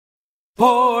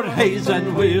For Hayes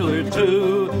and Wheeler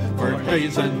too, for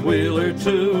Hayes and Wheeler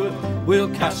too,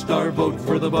 we'll cast our vote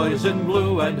for the boys in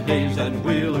blue and Hayes and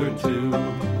Wheeler too.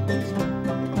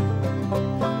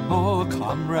 Oh,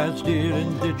 comrades dear,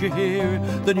 and did you hear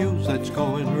the news that's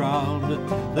going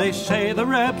round? They say the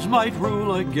Rebs might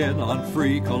rule again on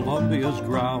free Columbia's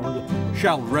ground.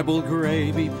 Shall Rebel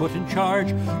Grey be put in charge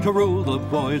to rule the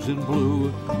boys in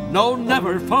blue? No,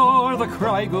 never, for the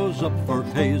cry goes up for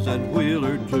Hayes and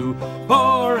Wheeler too.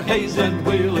 For Hayes and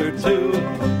Wheeler too,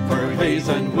 for Hayes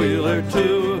and Wheeler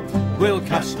too, we'll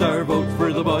cast our vote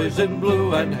for the boys in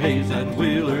blue and Hayes and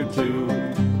Wheeler too.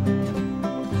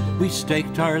 We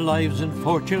staked our lives and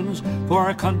fortunes for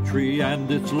our country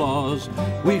and its laws.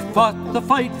 We fought the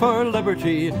fight for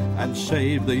liberty and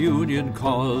saved the Union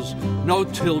cause. No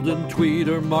Tilden, Tweed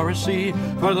or Morrissey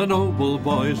for the noble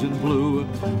boys in blue.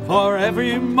 For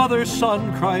every mother's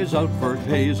son cries out for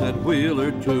Hayes and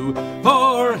Wheeler too.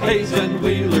 For Hayes and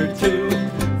Wheeler too,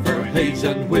 for Hayes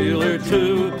and Wheeler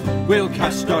too, we'll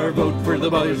cast our vote for the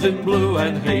boys in blue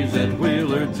and Hayes and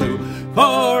Wheeler too.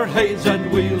 For Hayes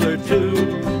and Wheeler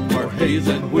too, for Hayes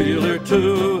and Wheeler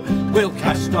too, we'll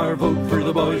cast our vote for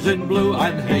the boys in blue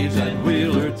and Hayes and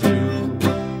Wheeler